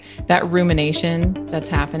that rumination that's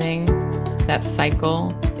happening, that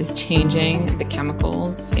cycle is changing the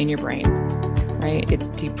chemicals in your brain, right? It's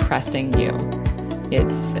depressing you.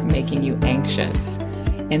 It's making you anxious.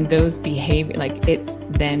 And those behavior, like it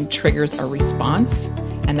then triggers a response,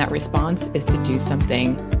 and that response is to do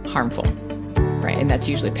something harmful, right? And that's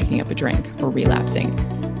usually picking up a drink or relapsing.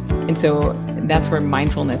 And so that's where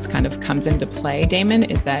mindfulness kind of comes into play, Damon,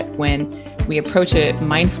 is that when we approach it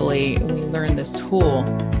mindfully, we learn this tool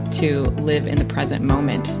to live in the present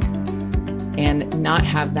moment and not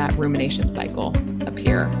have that rumination cycle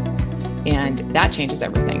appear. And that changes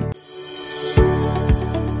everything.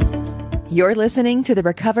 You're listening to the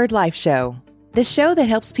Recovered Life Show, the show that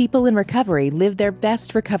helps people in recovery live their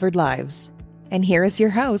best recovered lives. And here is your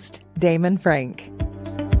host, Damon Frank.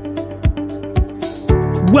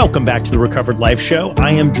 Welcome back to the Recovered Life Show.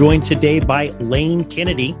 I am joined today by Lane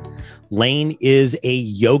Kennedy. Lane is a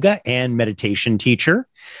yoga and meditation teacher.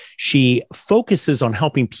 She focuses on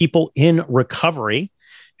helping people in recovery.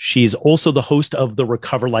 She's also the host of the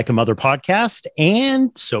Recover Like a Mother podcast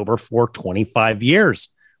and sober for 25 years.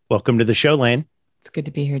 Welcome to the show, Lane. It's good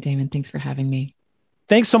to be here, Damon. Thanks for having me.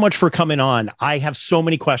 Thanks so much for coming on. I have so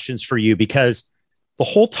many questions for you because the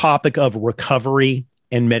whole topic of recovery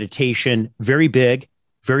and meditation, very big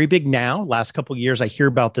now. Last couple of years, I hear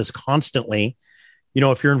about this constantly. You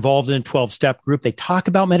know, if you're involved in a 12-step group, they talk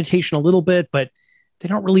about meditation a little bit, but they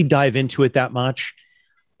don't really dive into it that much.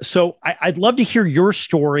 So I'd love to hear your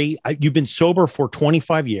story. You've been sober for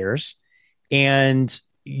 25 years, and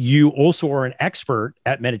you also are an expert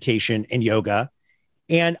at meditation and yoga.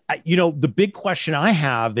 And, the big question I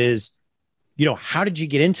have is, how did you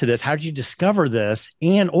get into this? How did you discover this?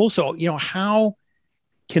 And also, how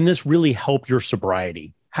can this really help your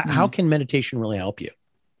sobriety? How can meditation really help you?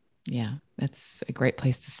 Yeah, that's a great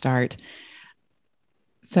place to start.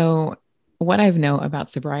 So what I know about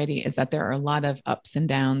sobriety is that there are a lot of ups and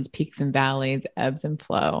downs, peaks and valleys, ebbs and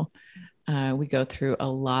flow. We go through a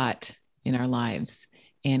lot in our lives,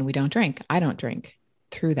 and we don't drink. I don't drink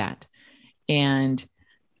through that. And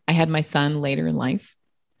I had my son later in life,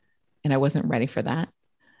 and I wasn't ready for that.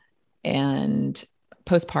 And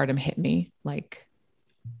postpartum hit me like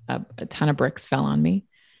a ton of bricks fell on me.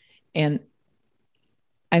 And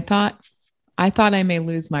I thought I may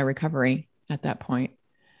lose my recovery at that point.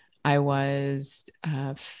 I was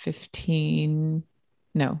 16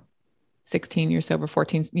 years sober,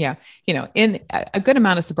 14. Yeah. In a good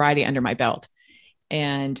amount of sobriety under my belt.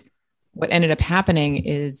 And what ended up happening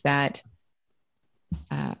is that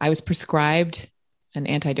I was prescribed an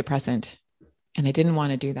antidepressant, and I didn't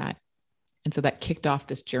want to do that. And so that kicked off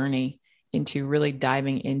this journey into really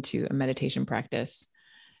diving into a meditation practice.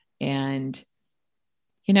 And,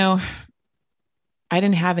 I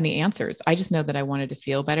didn't have any answers. I just know that I wanted to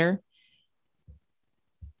feel better.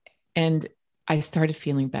 And I started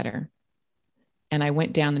feeling better. And I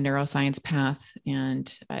went down the neuroscience path,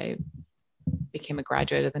 and I became a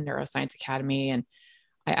graduate of the Neuroscience Academy. And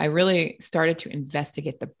I really started to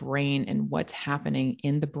investigate the brain and what's happening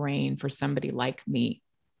in the brain for somebody like me,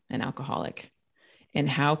 an alcoholic. And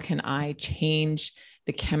how can I change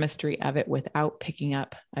the chemistry of it without picking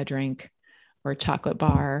up a drink or a chocolate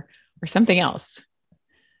bar or something else?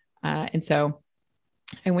 And so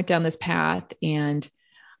I went down this path, and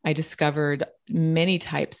I discovered many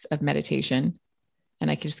types of meditation,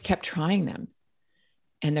 and I just kept trying them.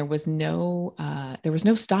 And there was no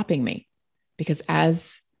stopping me, because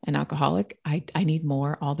as an alcoholic, I need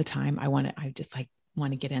more all the time. I want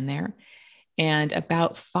to get in there. And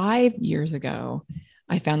about 5 years ago,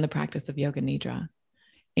 I found the practice of Yoga Nidra,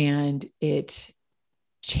 and it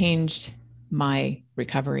changed my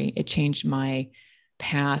recovery. It changed my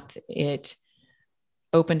path. It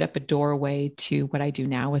opened up a doorway to what I do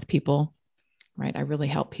now with people, right? I really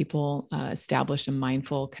help people establish a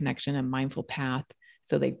mindful connection, a mindful path,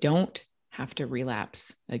 so they don't have to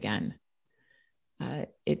relapse again.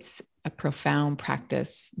 It's a profound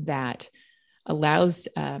practice that allows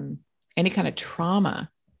any kind of trauma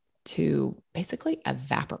to basically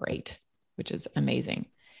evaporate, which is amazing.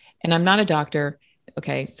 And I'm not a doctor.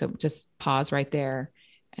 Okay. So just pause right there.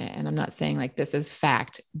 And I'm not saying like this is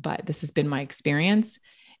fact, but this has been my experience.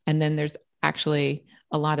 And then there's actually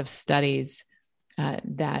a lot of studies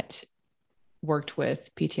that worked with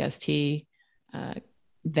PTSD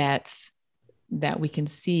vets that we can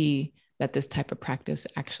see that this type of practice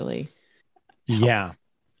actually helps.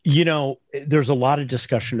 Yeah. There's a lot of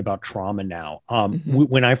discussion about trauma now.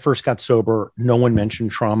 When I first got sober, no one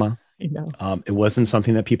mentioned trauma. It wasn't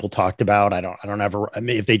something that people talked about. I don't ever,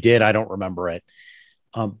 if they did, I don't remember it.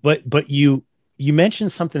 But you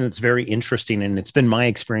mentioned something that's very interesting, and it's been my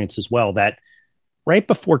experience as well, that right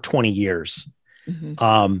before 20 years,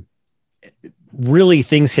 Mm-hmm. really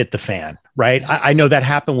things hit the fan, right? Yeah. I know that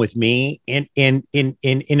happened with me in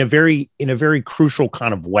a very crucial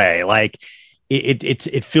kind of way. Like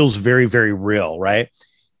it feels very, very real, right?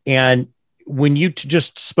 And when you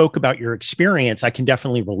just spoke about your experience, I can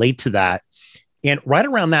definitely relate to that. And right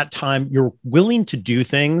around that time, you're willing to do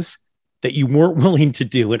things that you weren't willing to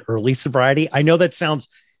do in early sobriety. I know that sounds,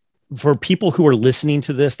 for people who are listening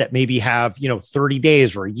to this that maybe have, 30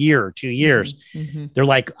 days or a year or 2 years, Mm-hmm. they're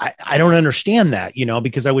like, I don't understand that,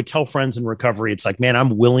 because I would tell friends in recovery, it's like, man,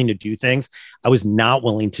 I'm willing to do things I was not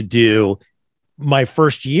willing to do my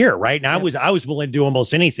first year. Right now, Yep. I was willing to do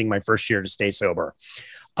almost anything my first year to stay sober.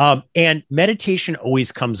 And meditation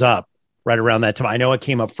always comes up right around that time. I know it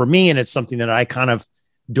came up for me, and it's something that I kind of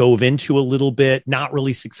dove into a little bit, not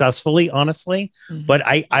really successfully, honestly, Mm-hmm. but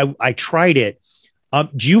I tried it.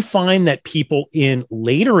 Do you find that people in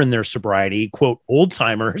later in their sobriety, quote, old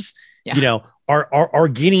timers, Yeah. are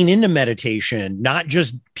getting into meditation, not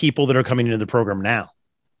just people that are coming into the program now?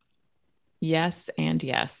 Yes and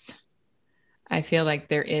yes. I feel like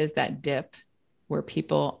there is that dip where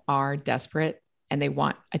people are desperate and they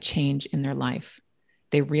want a change in their life.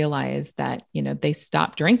 They realize that, they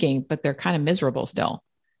stopped drinking, but they're kind of miserable still.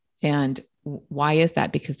 And why is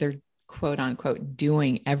that? Because they're quote unquote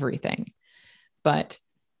doing everything, but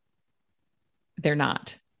they're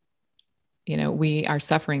not. We are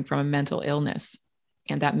suffering from a mental illness,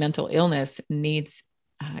 and that mental illness needs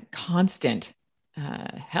constant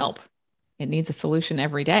help. It needs a solution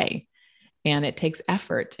every day, and it takes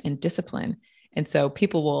effort and discipline. And so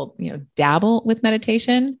people will, dabble with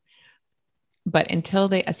meditation, but until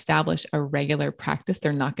they establish a regular practice,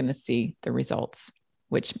 they're not going to see the results,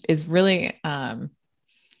 which is really,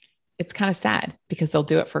 it's kind of sad, because they'll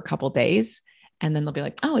do it for a couple of days and then they'll be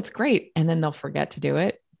like, oh, it's great. And then they'll forget to do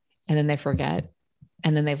it. And then they forget,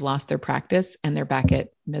 and then they've lost their practice and they're back at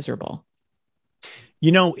miserable.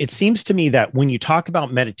 It seems to me that when you talk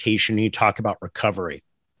about meditation, you talk about recovery.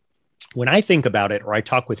 When I think about it, or I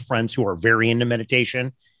talk with friends who are very into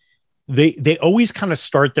meditation, they always kind of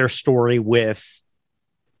start their story with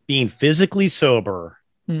being physically sober,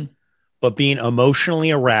 but being emotionally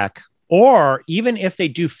a wreck. Or even if they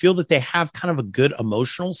do feel that they have kind of a good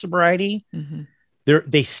emotional sobriety, Mm-hmm.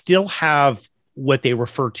 they still have what they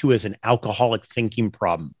refer to as an alcoholic thinking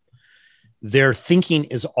problem. Their thinking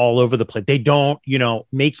is all over the place. They don't,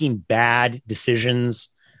 making bad decisions,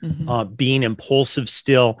 Mm-hmm. being impulsive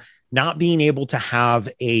still, not being able to have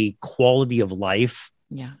a quality of life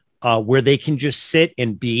Yeah. where they can just sit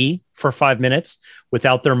and be for 5 minutes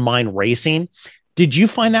without their mind racing. Did you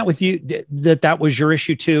find that with you, that was your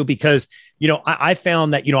issue too? Because, I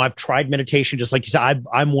found that, I've tried meditation, just like you said.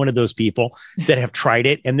 I'm one of those people that have tried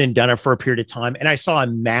it and then done it for a period of time. And I saw a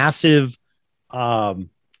massive, a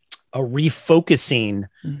refocusing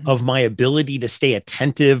Mm-hmm. of my ability to stay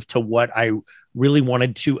attentive to what I really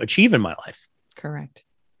wanted to achieve in my life. Correct.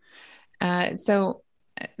 So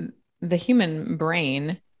the human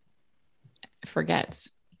brain forgets.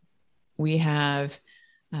 We have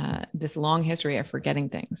this long history of forgetting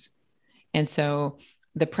things. And so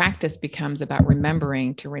the practice becomes about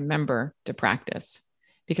remembering to remember to practice.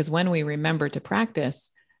 Because when we remember to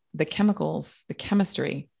practice, the chemicals, the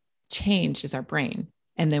chemistry changes our brain.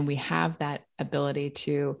 And then we have that ability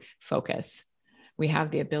to focus. We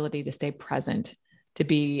have the ability to stay present, to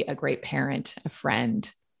be a great parent, a friend,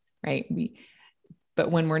 right?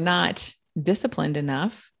 But when we're not disciplined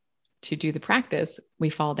enough to do the practice, we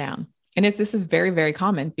fall down. And this is very, very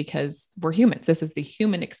common, because we're humans. This is the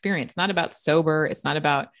human experience, not about sober. It's not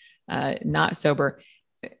about not sober.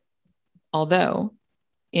 Although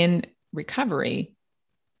in recovery,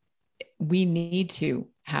 we need to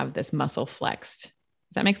have this muscle flexed.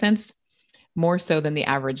 Does that make sense? More so than the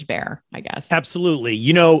average bear, I guess. Absolutely.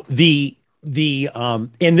 And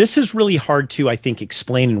this is really hard to, I think,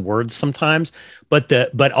 explain in words sometimes, but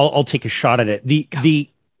I'll take a shot at it. The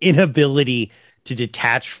inability to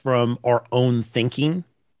detach from our own thinking.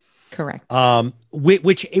 Correct.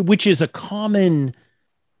 Which is a common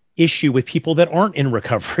issue with people that aren't in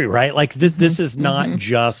recovery, right? Like this is not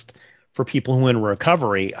just for people who are in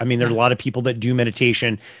recovery. I mean, there are a lot of people that do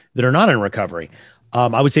meditation that are not in recovery.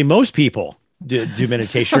 I would say most people do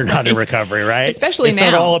meditation are not in recovery, right? Especially it's now.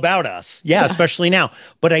 It's not all about us. Yeah, especially now.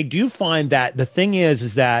 But I do find that the thing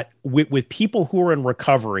is that with people who are in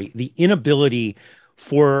recovery, the inability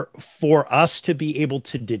for us to be able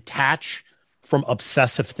to detach from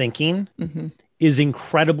obsessive thinking is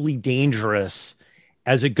incredibly dangerous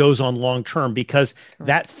as it goes on long term, because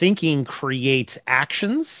that thinking creates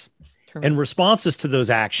actions, and responses to those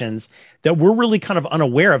actions that we're really kind of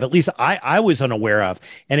unaware of. At least I was unaware of.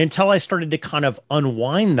 And until I started to kind of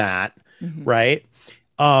unwind that, right?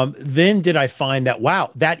 Then did I find that,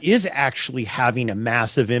 wow, that is actually having a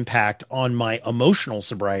massive impact on my emotional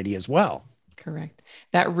sobriety as well. Correct.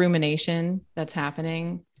 That rumination that's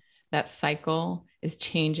happening, that cycle is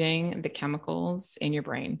changing the chemicals in your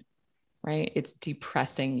brain, right? It's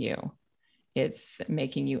depressing you. It's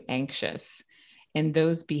making you anxious. And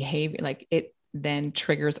those behavior, like it then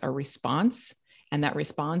triggers a response. And that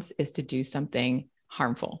response is to do something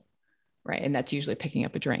harmful, right? And that's usually picking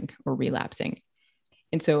up a drink or relapsing.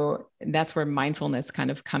 And so that's where mindfulness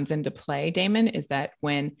kind of comes into play, Damon, is that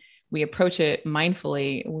when we approach it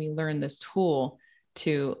mindfully, we learn this tool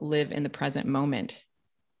to live in the present moment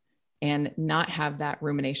and not have that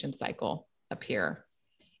rumination cycle appear.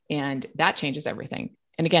 And that changes everything.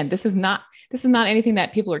 And again, this is not anything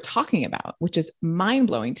that people are talking about, which is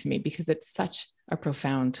mind-blowing to me because it's such a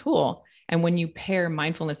profound tool. And when you pair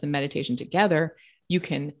mindfulness and meditation together, you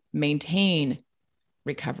can maintain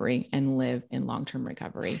recovery and live in long-term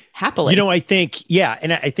recovery happily. I think,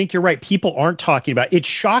 and I think you're right. People aren't talking about, it's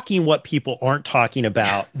shocking what people aren't talking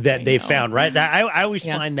about that they found, right? I always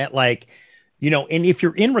find that and if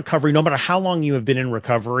you're in recovery, no matter how long you have been in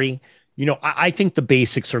recovery, I think the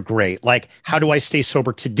basics are great. Like, how do I stay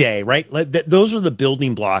sober today? Right. Those are the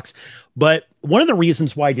building blocks. But one of the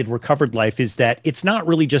reasons why I did Recovered Life is that it's not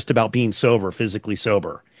really just about being sober, physically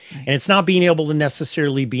sober. Right. And it's not being able to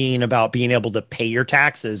necessarily being able to pay your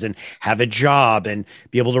taxes and have a job and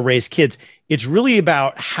be able to raise kids. It's really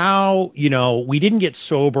about how, we didn't get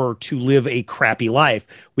sober to live a crappy life.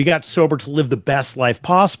 We got sober to live the best life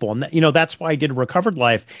possible. And, that's why I did Recovered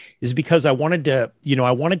Life, is because I wanted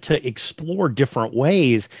to explore different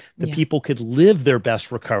ways that people could live their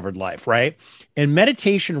best recovered life. Right. And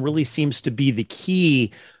meditation really seems to be the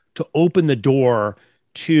key to open the door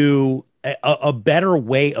to a better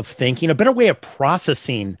way of thinking, a better way of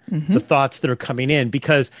processing the thoughts that are coming in.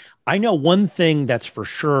 Because I know one thing that's for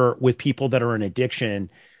sure with people that are in addiction,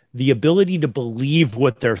 the ability to believe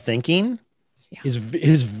what they're thinking is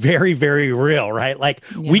very, very real, right? Like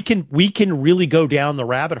we can really go down the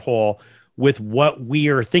rabbit hole with what we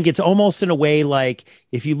are thinking. It's almost in a way like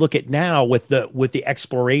if you look at now with the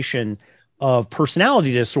exploration of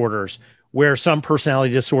personality disorders, where some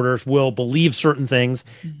personality disorders will believe certain things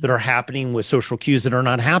that are happening with social cues that are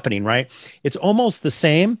not happening, right? It's almost the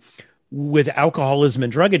same with alcoholism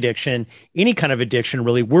and drug addiction, any kind of addiction,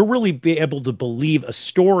 really. We're really be able to believe a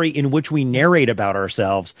story in which we narrate about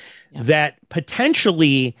ourselves that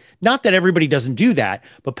potentially, not that everybody doesn't do that,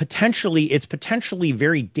 but it's potentially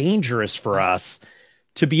very dangerous for us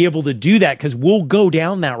to be able to do that because we'll go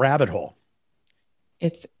down that rabbit hole.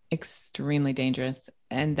 It's extremely dangerous.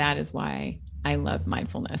 And that is why I love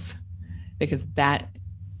mindfulness, because that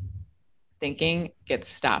thinking gets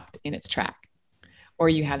stopped in its track, or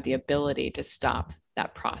you have the ability to stop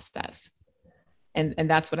that process. And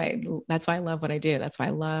that's why I love what I do. That's why I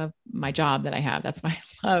love my job that I have. That's why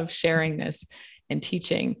I love sharing this and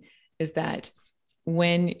teaching, is that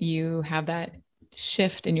when you have that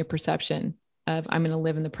shift in your perception of I'm going to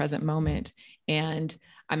live in the present moment and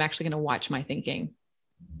I'm actually going to watch my thinking,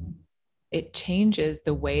 it changes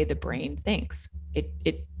the way the brain thinks.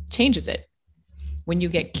 It changes it. When you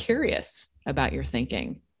get curious about your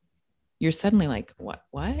thinking, you're suddenly like, what?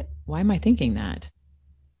 Why am I thinking that?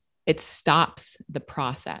 It stops the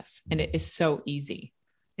process, and it is so easy.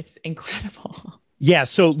 It's incredible. Yeah.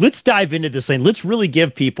 So let's dive into this thing. Let's really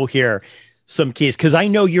give people here some keys, because I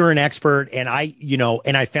know you're an expert, and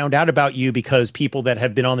I found out about you because people that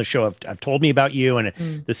have been on the show have told me about you and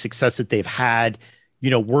the success that they've had,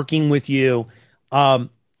 working with you.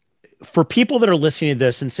 For people that are listening to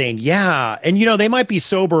this and saying, yeah, and, they might be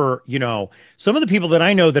sober, some of the people that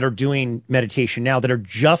I know that are doing meditation now that are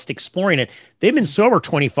just exploring it, they've been sober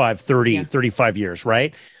 25, 30, 35 years,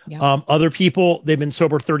 right? Yeah. Other people, they've been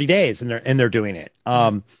sober 30 days and they're doing it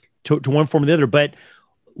to one form or the other. But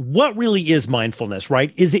what really is mindfulness,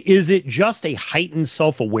 right? Is it just a heightened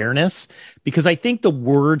self-awareness? Because I think the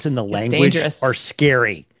words and the language are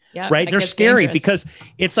scary. Yeah, right. They're scary because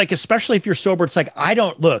it's like, especially if you're sober, it's like,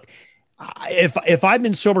 if I've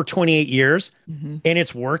been sober 28 years and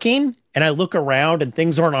it's working and I look around and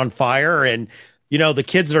things aren't on fire and, the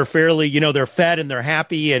kids are fairly, they're fed and they're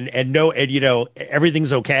happy and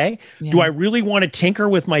everything's okay. Yeah. Do I really want to tinker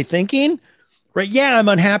with my thinking? Right. Yeah. I'm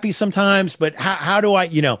unhappy sometimes, but how do I,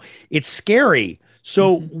 it's scary.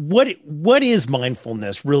 So what is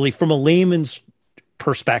mindfulness really from a layman's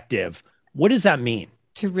perspective? What does that mean?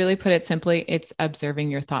 To really put it simply, it's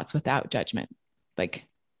observing your thoughts without judgment. Like,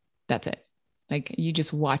 that's it. Like you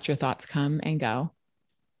just watch your thoughts come and go,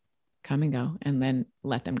 and then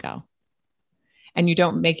let them go. And you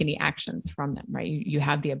don't make any actions from them, right? You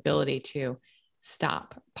have the ability to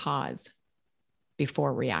stop, pause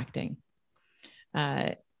before reacting.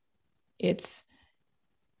 It's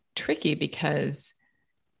tricky because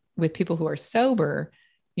with people who are sober,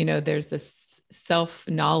 there's this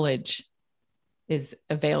self-knowledge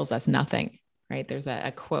avails us nothing, right? There's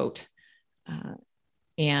a quote,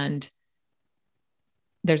 and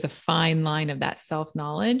there's a fine line of that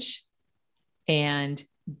self-knowledge and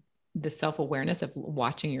the self-awareness of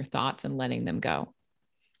watching your thoughts and letting them go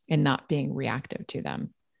and not being reactive to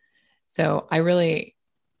them. So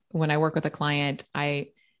when I work with a client, I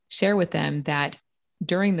share with them that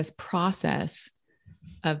during this process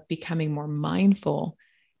of becoming more mindful,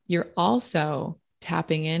 you're also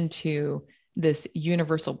tapping into this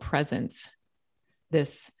universal presence,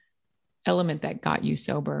 this element that got you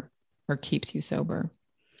sober or keeps you sober.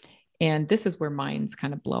 And this is where minds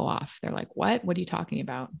kind of blow off. They're like, what are you talking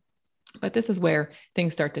about? But this is where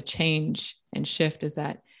things start to change and shift, is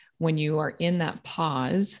that when you are in that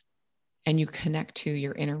pause and you connect to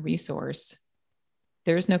your inner resource,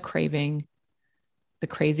 there is no craving. The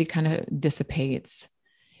crazy kind of dissipates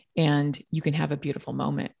and you can have a beautiful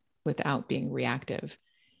moment without being reactive.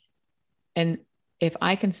 And if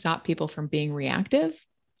I can stop people from being reactive,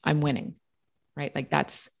 I'm winning, right? Like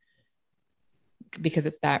that's because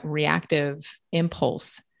it's that reactive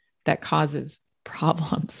impulse that causes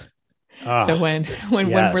problems. So when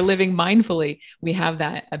we're living mindfully, we have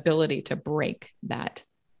that ability to break that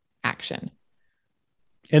action.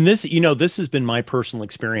 And this has been my personal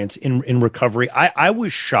experience in recovery. I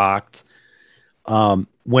was shocked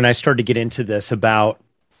when I started to get into this about,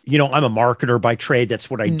 I'm a marketer by trade. That's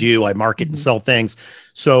what I do. I market and sell things.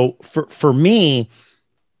 So for me,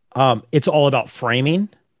 it's all about framing.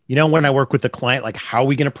 When I work with a client, like, how are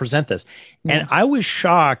we going to present this? Yeah. And I was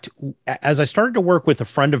shocked as I started to work with a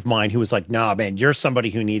friend of mine who was like, nah, man, you're somebody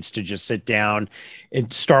who needs to just sit down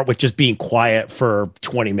and start with just being quiet for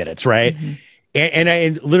 20 minutes. Right. Mm-hmm.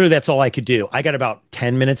 And literally that's all I could do. I got about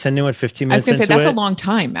 10 minutes into it, 15 minutes into it. I was going to say, that's a long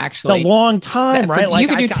time, actually. It's a long time, right? Like, you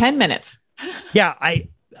could do 10 minutes. Yeah.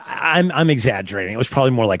 I'm exaggerating. It was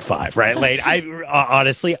probably more like 5, right? Like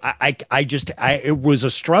honestly, it was a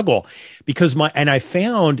struggle because I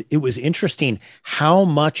found it was interesting how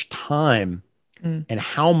much time and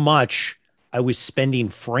how much I was spending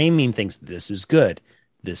framing things. This is good.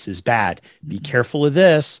 This is bad. Be careful of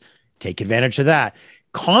this. Take advantage of that.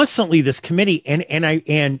 Constantly this committee.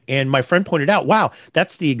 And my friend pointed out, wow,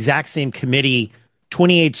 that's the exact same committee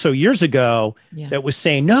 28 so years ago that was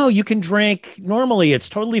saying, no, you can drink normally. It's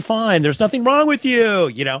totally fine. There's nothing wrong with you,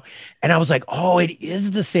 And I was like, oh, it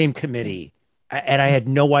is the same committee. And I had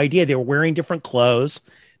no idea. They were wearing different clothes.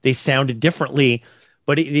 They sounded differently,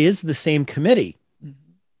 but it is the same committee.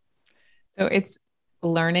 So it's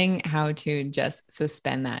learning how to just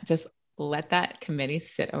suspend that. Just let that committee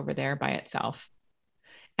sit over there by itself.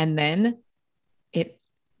 And then it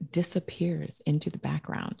disappears into the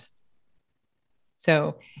background.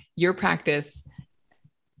 So your practice,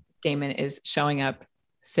 Damon, is showing up,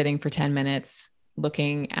 sitting for 10 minutes,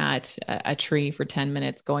 looking at a tree for 10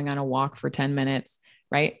 minutes, going on a walk for 10 minutes,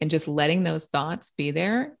 right? And just letting those thoughts be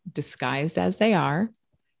there, disguised as they are,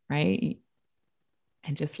 right?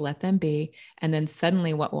 And just let them be. And then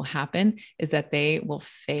suddenly what will happen is that they will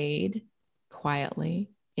fade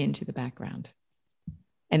quietly into the background.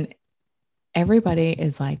 And everybody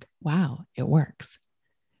is like, wow, it works.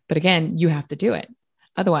 But again, you have to do it.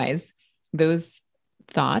 Otherwise, those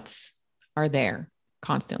thoughts are there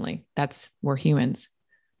constantly. We're humans.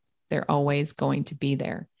 They're always going to be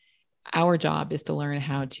there. Our job is to learn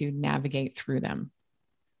how to navigate through them.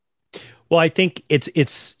 Well, I think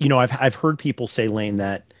it's I've heard people say, Lane,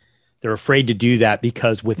 that they're afraid to do that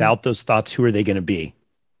because without those thoughts, who are they going to be?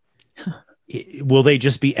 Will they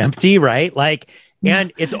just be empty, right? Like,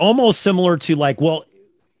 and it's almost similar to like, well,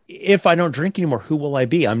 if I don't drink anymore, who will I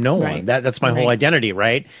be? I'm no one. That's my whole identity,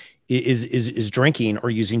 right? Is drinking or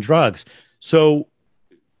using drugs. So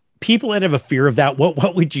people that have a fear of that,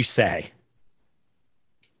 what would you say?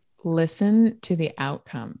 Listen to the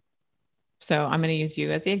outcome. So I'm going to use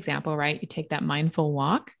you as the example, right? You take that mindful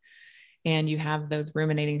walk and you have those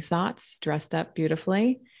ruminating thoughts dressed up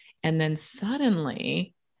beautifully. And then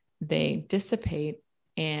suddenly they dissipate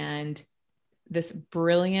and this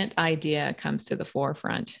brilliant idea comes to the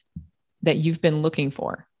forefront that you've been looking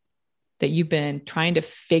for, that you've been trying to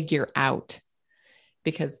figure out,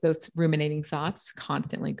 because those ruminating thoughts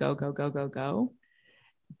constantly go, go, go, go, go.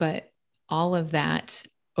 But all of that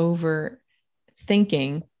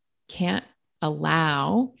overthinking can't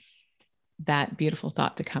allow that beautiful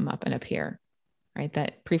thought to come up and appear, right?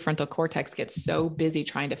 That prefrontal cortex gets so busy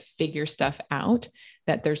trying to figure stuff out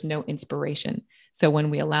that there's no inspiration. So when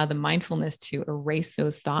we allow the mindfulness to erase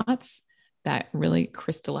those thoughts, that really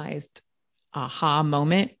crystallized aha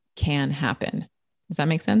moment can happen. Does that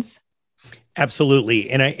make sense? Absolutely.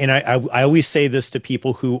 And I always say this to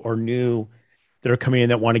people who are new, that are coming in,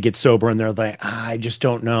 that want to get sober, and they're like, I just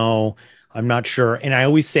don't know. I'm not sure. And I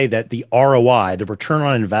always say that the ROI, the return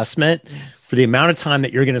on investment, Yes. for the amount of time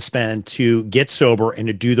that you're going to spend to get sober and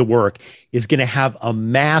to do the work, is going to have a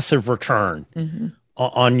massive return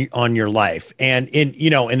on your life. And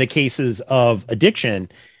in the cases of addiction,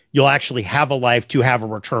 you'll actually have a life to have a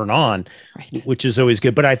return on, Right. which is always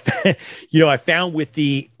good. But I found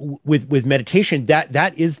with meditation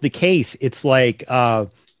that is the case. It's like,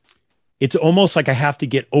 it's almost like I have to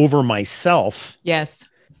get over myself. Yes.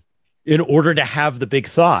 In order to have the big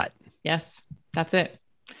thought. Yes, that's it.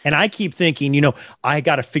 And I keep thinking, I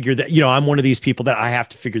got to figure that, I'm one of these people that I have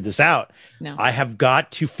to figure this out. No. I have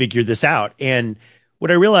got to figure this out. And what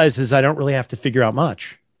I realize is I don't really have to figure out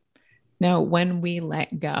much. No, when we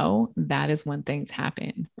let go, that is when things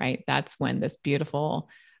happen, right? That's when this beautiful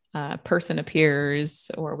person appears,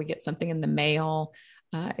 or we get something in the mail.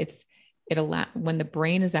 When the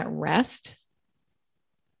brain is at rest,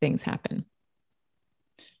 things happen.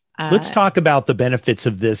 Let's talk about the benefits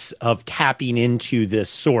of this, of tapping into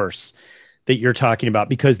this source that you're talking about,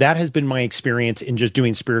 because that has been my experience in just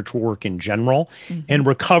doing spiritual work in general. And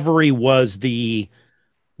recovery I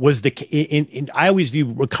always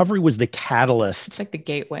view recovery was the catalyst. It's like the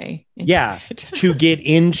gateway. To get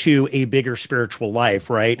into a bigger spiritual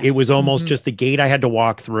life, right? It was almost just the gate I had to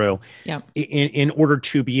walk through in order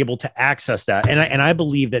to be able to access that. And I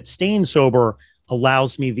believe that staying sober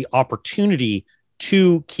allows me the opportunity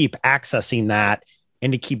to keep accessing that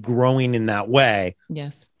and to keep growing in that way.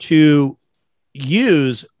 Yes. To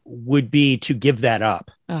use would be to give that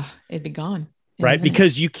up. Oh, it'd be gone. Right.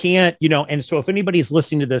 Because you can't, and so if anybody's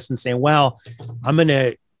listening to this and saying, well, I'm going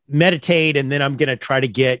to meditate and then I'm going to try to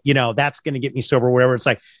get, that's going to get me sober, or whatever. It's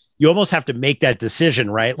like, you almost have to make that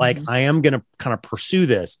decision, right? Like, I am going to kind of pursue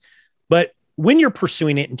this. But when you're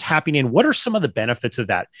pursuing it and tapping in, what are some of the benefits of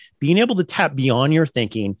that? Being able to tap beyond your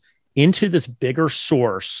thinking into this bigger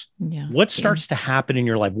source. What starts to happen in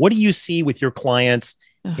your life? What do you see with your clients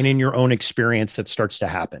and in your own experience that starts to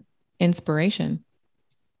happen? Inspiration.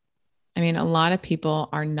 I mean, a lot of people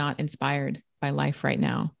are not inspired by life right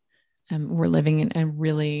now. We're living in a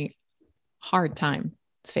really hard time,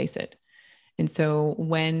 let's face it. And so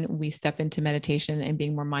when we step into meditation and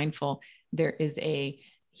being more mindful, there is a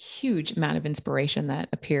huge amount of inspiration that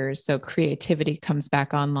appears. So creativity comes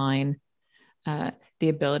back online. The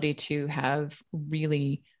ability to have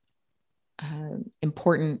really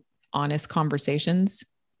important, honest conversations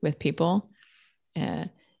with people.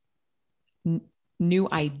 New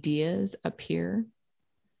ideas appear.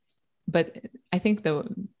 But I think the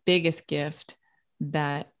biggest gift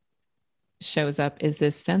that shows up is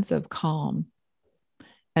this sense of calm.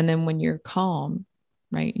 And then when you're calm,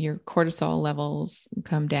 right, your cortisol levels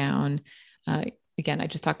come down. Again, I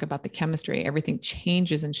just talked about the chemistry. Everything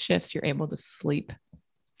changes and shifts. You're able to sleep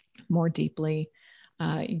more deeply.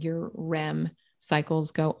 Your REM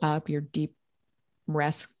cycles go up. Your deep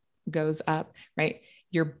rest goes up, right?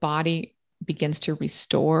 Your body begins to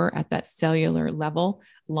restore at that cellular level.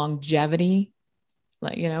 Longevity,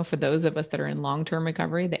 for those of us that are in long-term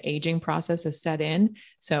recovery, the aging process is set in.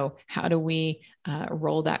 So how do we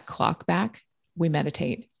roll that clock back? We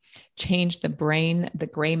meditate. Change the brain, the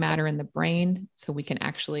gray matter in the brain, so we can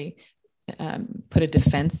actually put a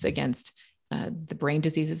defense against the brain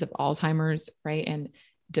diseases of Alzheimer's, right? And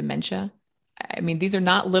dementia. I mean, these are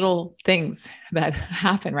not little things that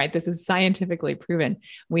happen, right? This is scientifically proven.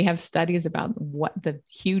 We have studies about what the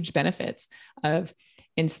huge benefits of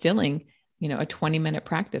instilling, a 20-minute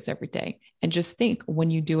practice every day. And just think,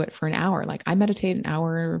 when you do it for an hour, like I meditate an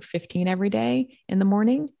hour 15 every day in the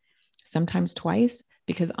morning, sometimes twice,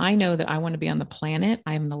 because I know that I want to be on the planet.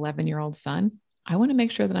 I have an 11-year-old son. I want to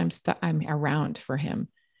make sure that I'm around for him.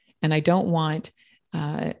 And I don't want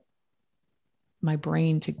my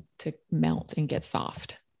brain to melt and get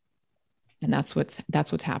soft. And that's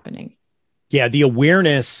what's happening. Yeah. The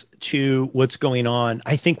awareness to what's going on.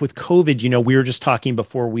 I think with COVID, we were just talking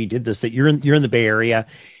before we did this, that you're in the Bay Area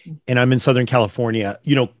and I'm in Southern California.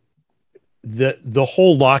 The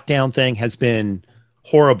whole lockdown thing has been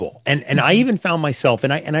horrible. And I even found myself,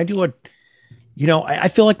 and I do I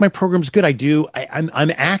feel like my program's good.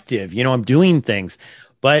 I'm active, I'm doing things,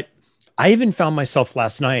 but I even found myself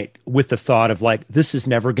last night with the thought of like, this is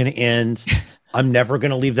never going to end. I'm never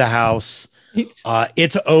going to leave the house.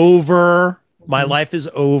 It's over. My life is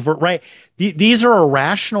over. Right. These are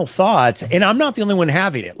irrational thoughts. And I'm not the only one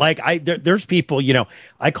having it. Like there's people,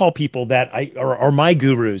 I call people that are my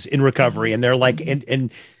gurus in recovery. And they're like,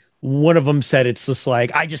 and one of them said, it's just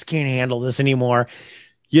like, I just can't handle this anymore,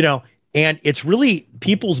 and it's really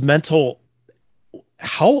people's mental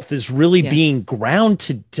health is really being ground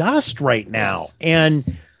to dust right now. And,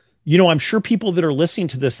 I'm sure people that are listening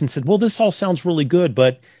to this and said, well, this all sounds really good,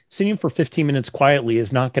 but sitting for 15 minutes quietly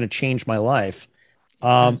is not going to change my life.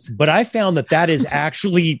 But I found that is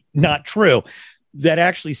actually not true, that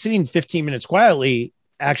actually sitting 15 minutes quietly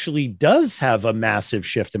actually does have a massive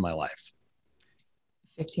shift in my life.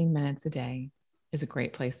 15 minutes a day is a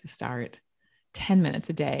great place to start. 10 minutes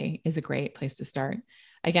a day is a great place to start.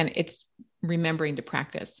 Again, it's remembering to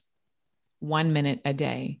practice. 1 minute a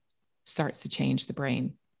day starts to change the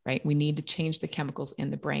brain, right? We need to change the chemicals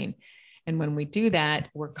in the brain. And when we do that,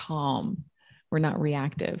 we're calm. We're not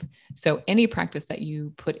reactive. So any practice that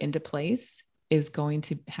you put into place is going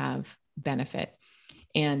to have benefit.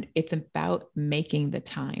 And it's about making the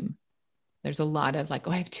time. There's a lot of like,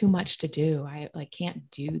 oh, I have too much to do. I can't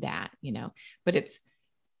do that, but it's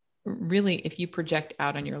really, if you project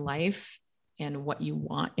out on your life and what you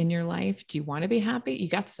want in your life, do you want to be happy? You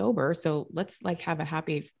got sober. So let's have a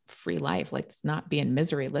happy, free life. Let's not be in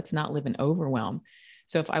misery. Let's not live in overwhelm.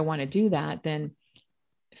 So if I want to do that, then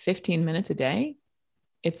 15 minutes a day,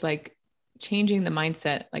 it's like changing the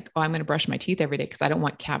mindset. Like, oh, I'm going to brush my teeth every day because I don't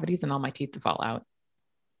want cavities and all my teeth to fall out.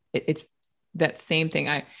 It's that same thing.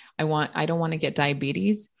 I don't want to get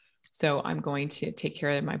diabetes. So I'm going to take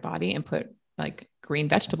care of my body and put like green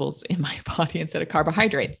vegetables in my body instead of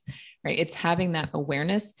carbohydrates, right? It's having that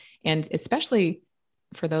awareness. And especially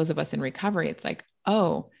for those of us in recovery, it's like,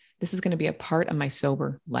 oh, this is going to be a part of my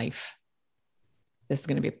sober life. This is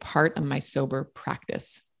going to be a part of my sober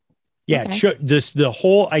practice. Yeah. Okay. The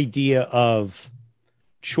whole idea of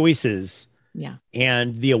choices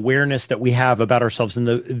and the awareness that we have about ourselves and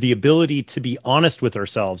the ability to be honest with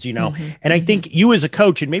ourselves, and I think you as a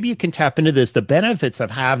coach, and maybe you can tap into this, the benefits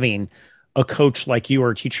of having a coach like you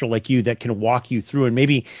or a teacher like you that can walk you through and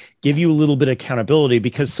maybe give you a little bit of accountability,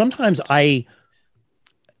 because sometimes I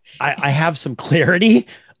have some clarity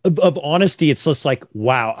of honesty. It's just like,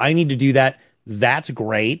 wow, I need to do that. That's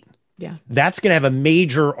great. Yeah. That's going to have a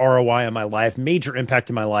major ROI on my life, major impact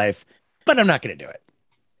in my life, but I'm not going to do it.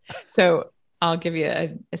 So I'll give you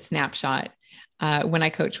a snapshot. When I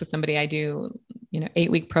coach with somebody, I do,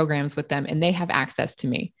 8-week programs with them, and they have access to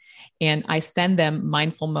me, and I send them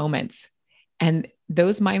mindful moments. And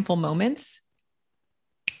those mindful moments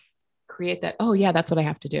create that, oh yeah, that's what I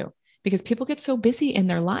have to do. Because people get so busy in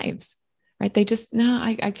their lives, right? They just, no,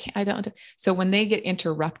 I can't, I don't. So when they get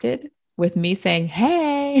interrupted with me saying,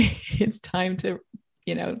 hey, it's time to,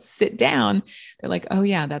 sit down, they're like, oh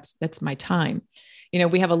yeah, that's my time.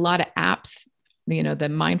 We have a lot of apps, the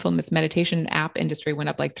mindfulness meditation app industry went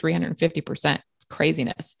up like 350%.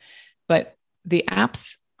 Craziness. But the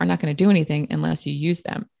apps are not going to do anything unless you use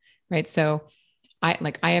them. Right. So I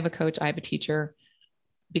have a coach, I have a teacher,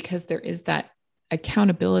 because there is that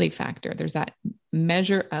accountability factor. There's that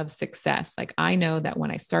measure of success. Like, I know that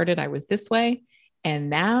when I started, I was this way, and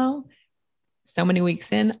now so many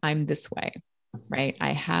weeks in, I'm this way. Right.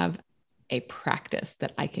 I have a practice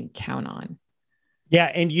that I can count on. Yeah.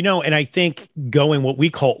 And, and I think going what we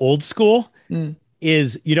call old school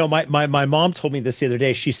is, my mom told me this the other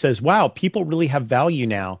day. She says, wow, people really have value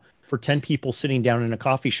now for 10 people sitting down in a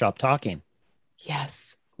coffee shop talking.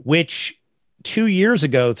 Yes. Which 3 years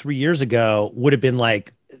ago would have been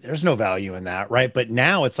like, there's no value in that. Right. But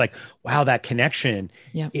now it's like, wow, that connection,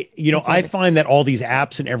 I find that all these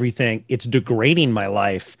apps and everything, it's degrading my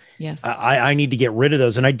life. Yes. I need to get rid of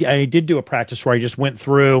those. And I did do a practice where I just went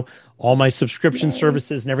through all my subscription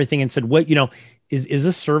services and everything and said, what, is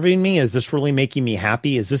this serving me? Is this really making me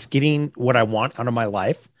happy? Is this getting what I want out of my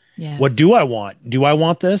life? Yes. What do I want? Do I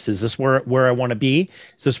want this? Is this where I want to be?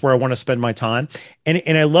 Is this where I want to spend my time?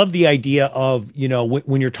 And I love the idea of,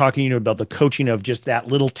 when you're talking, about the coaching of just that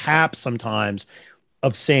little tap sometimes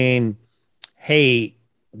of saying, hey,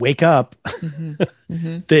 wake up.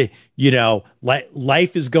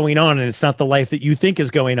 Life is going on, and it's not the life that you think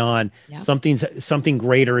is going on. Yep. Something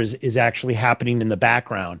greater is actually happening in the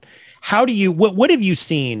background. What have you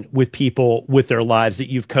seen with people with their lives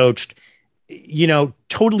that you've coached,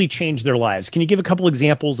 totally change their lives? Can you give a couple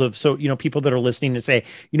examples of, people that are listening to say,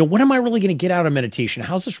 what am I really going to get out of meditation?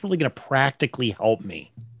 How's this really going to practically help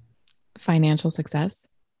me? Financial success.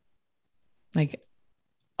 Like,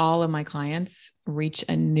 all of my clients reach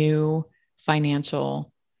a new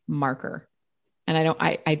financial marker. And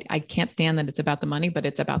I can't stand that it's about the money, but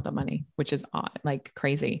it's about the money, which is like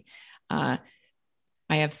crazy. I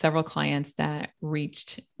have several clients that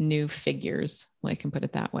reached new figures, I can put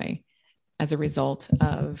it that way, as a result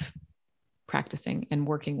of practicing and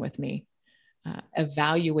working with me,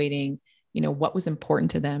 evaluating, what was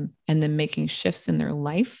important to them, and then making shifts in their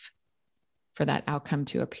life for that outcome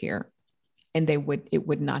to appear. And it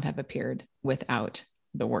would not have appeared without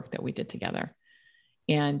the work that we did together.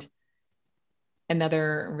 And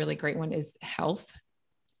another really great one is health.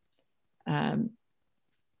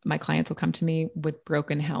 My clients will come to me with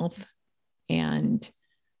broken health and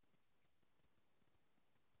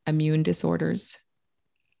immune disorders.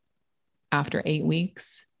 After 8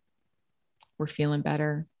 weeks, we're feeling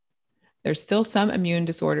better. There's still some immune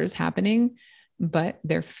disorders happening, but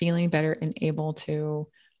they're feeling better and able to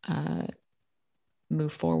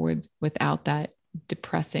move forward without that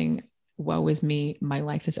depressing, woe is me, my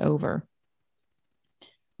life is over.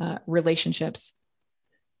 Relationships.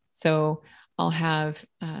 So I'll have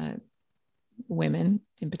women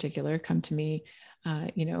in particular come to me,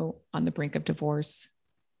 on the brink of divorce,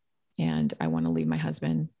 and I want to leave my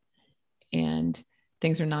husband, and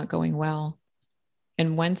things are not going well.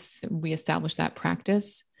 And once we establish that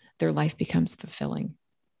practice, their life becomes fulfilling,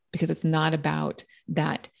 because it's not about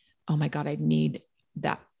that, oh my God, I need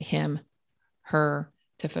that him, her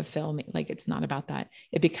to fulfill me. Like, it's not about that.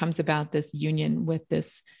 It becomes about this union with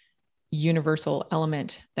this universal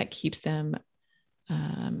element that keeps them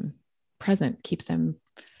present, keeps them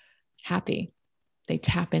happy. They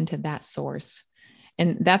tap into that source.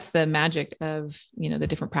 And that's the magic of, the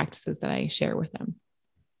different practices that I share with them.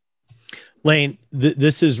 Lane,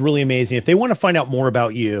 this is really amazing. If they want to find out more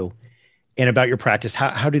about you and about your practice,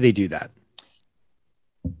 how do they do that?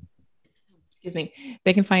 Excuse me.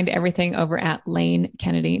 They can find everything over at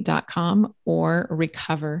lanekennedy.com or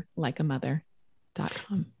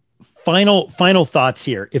recoverlikeamother.com. Final thoughts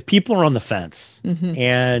here. If people are on the fence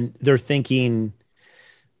and they're thinking,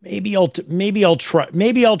 maybe I'll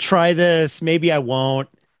try this, maybe I won't.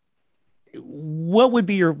 What would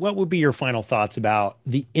be your final thoughts about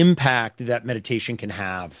the impact that meditation can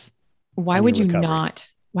have? Why would you not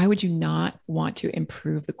want to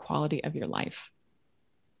improve the quality of your life?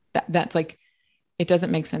 That's like, it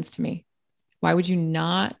doesn't make sense to me. Why would you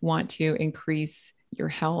not want to increase your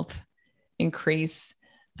health, increase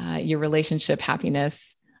your relationship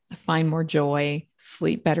happiness, find more joy,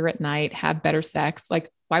 sleep better at night, have better sex? Like,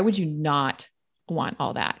 why would you not want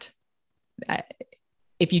all that?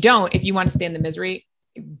 If you want to stay in the misery,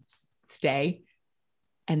 stay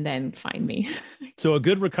and then find me. So a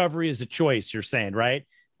good recovery is a choice, you're saying, right?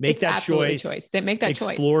 Make that choice. Make that choice.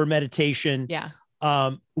 Explore meditation. Yeah.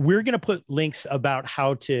 We're going to put links about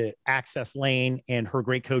how to access Lane and her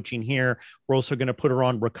great coaching here. We're also going to put her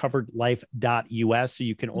on recoveredlife.us. So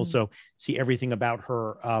you can also see everything about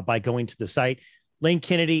her by going to the site. Lane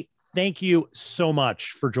Kennedy, thank you so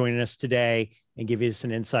much for joining us today and giving us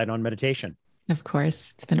an insight on meditation. Of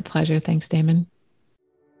course. It's been a pleasure. Thanks, Damon.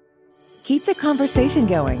 Keep the conversation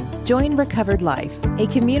going. Join Recovered Life, a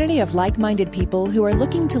community of like-minded people who are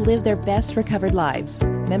looking to live their best recovered lives.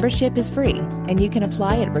 Membership is free, and you can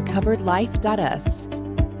apply at recoveredlife.us.